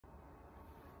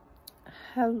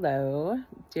Hello,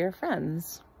 dear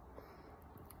friends.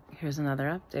 Here's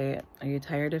another update. Are you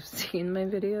tired of seeing my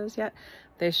videos yet?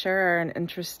 They sure are an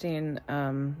interesting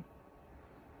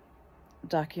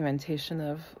documentation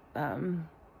of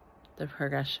the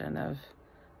progression of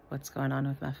what's going on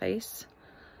with my face.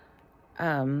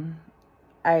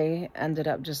 I ended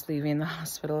up just leaving the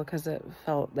hospital because it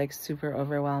felt like super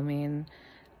overwhelming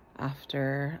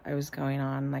after I was going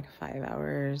on like 5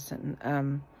 hours,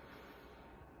 and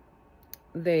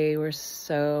they were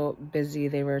so busy.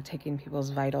 They were taking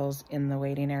people's vitals in the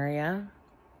waiting area.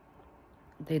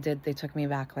 They took me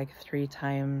back like 3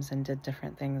 times and did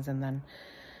different things, and then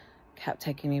kept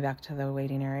taking me back to the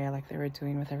waiting area like they were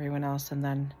doing with everyone else. And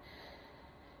then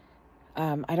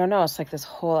I don't know, it's like this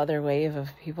whole other wave of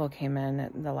people came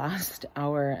in the last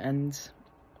hour, and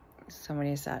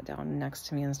somebody sat down next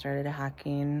to me and started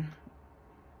hacking,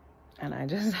 and I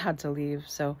just had to leave.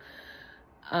 So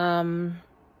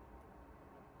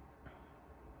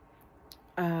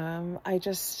I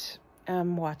just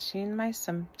am watching my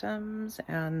symptoms,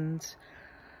 and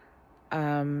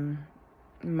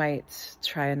might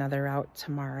try another route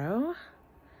tomorrow.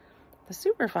 The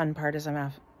super fun part is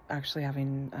I'm actually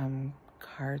having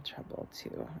car trouble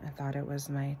too. I thought it was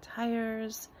my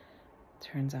tires.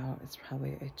 Turns out it's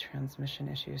probably a transmission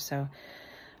issue. So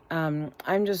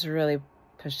I'm just really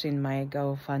pushing my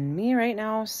GoFundMe right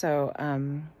now, so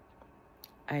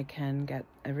I can get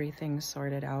everything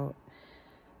sorted out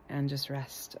and just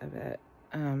rest a bit.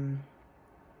 I'm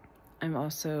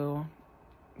also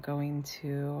going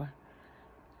to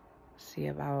see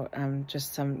about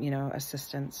just some,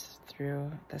 assistance through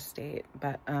the state,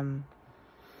 but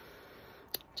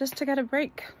just to get a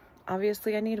break.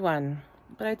 Obviously I need one,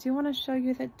 but I do want to show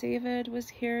you that David was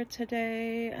here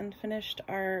today and finished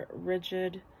our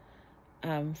rigid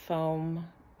foam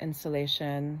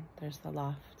insulation. There's the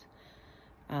loft.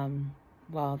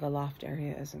 Well, the loft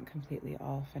area isn't completely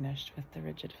all finished with the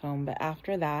rigid foam, but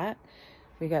after that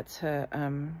we got to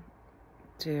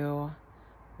do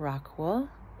rock wool.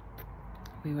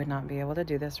 We would not be able to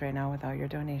do this right now without your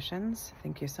donations.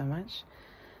 Thank you so much.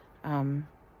 And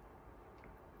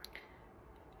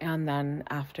then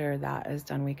after that is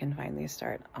done, we can finally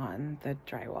start on the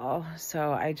drywall.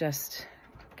 So I just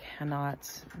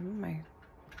cannot, my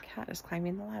cat is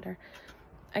climbing the ladder.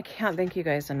 I can't thank you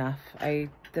guys enough.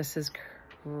 This is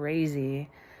crazy.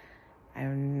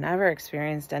 I've never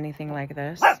experienced anything like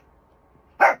this.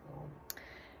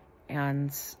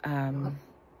 And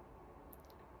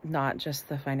not just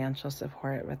the financial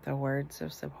support, but the words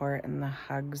of support and the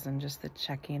hugs and just the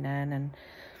checking in and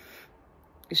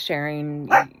sharing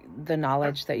the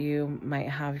knowledge that you might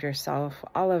have yourself,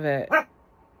 all of it,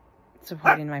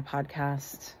 supporting my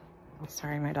podcast.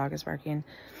 Sorry, my dog is barking.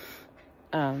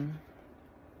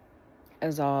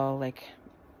 Is all like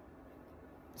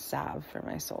salve for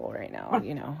my soul right now,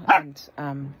 and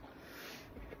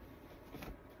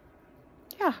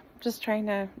yeah, just trying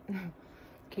to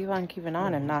keep on keeping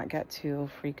on and not get too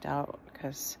freaked out,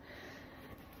 because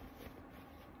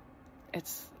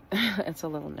it's a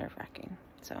little nerve-wracking.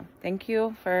 So thank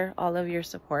you for all of your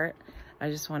support. I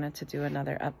just wanted to do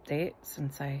another update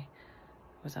since I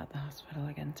was at the hospital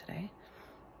again today.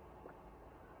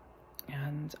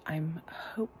 And I'm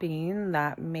hoping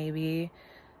that maybe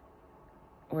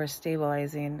we're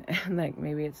stabilizing and like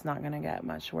maybe it's not gonna get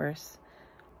much worse.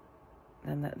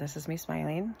 Then this is me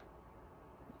smiling.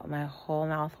 My whole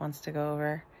mouth wants to go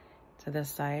over to this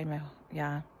side.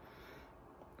 I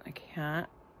can't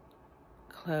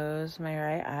close my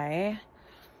right eye.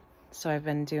 So I've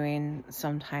been doing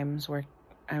sometimes where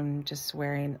I'm just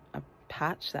wearing a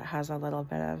patch that has a little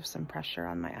bit of some pressure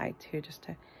on my eye too, just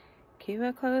to keep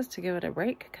it closed, to give it a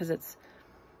break, because it's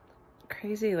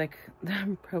crazy, like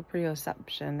the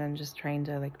proprioception and just trying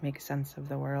to like make sense of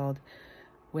the world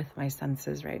with my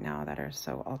senses right now that are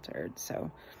so altered. So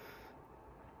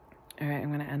all right, I'm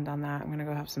going to end on that. I'm going to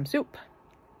go have some soup.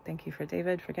 Thank you for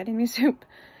David for getting me soup,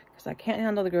 because I can't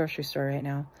handle the grocery store right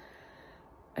now.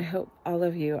 I hope all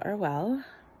of you are well.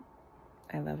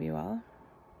 I love you all.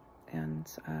 And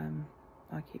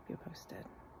I'll keep you posted.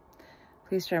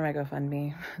 Please share my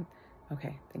GoFundMe.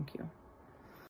 Okay, thank you.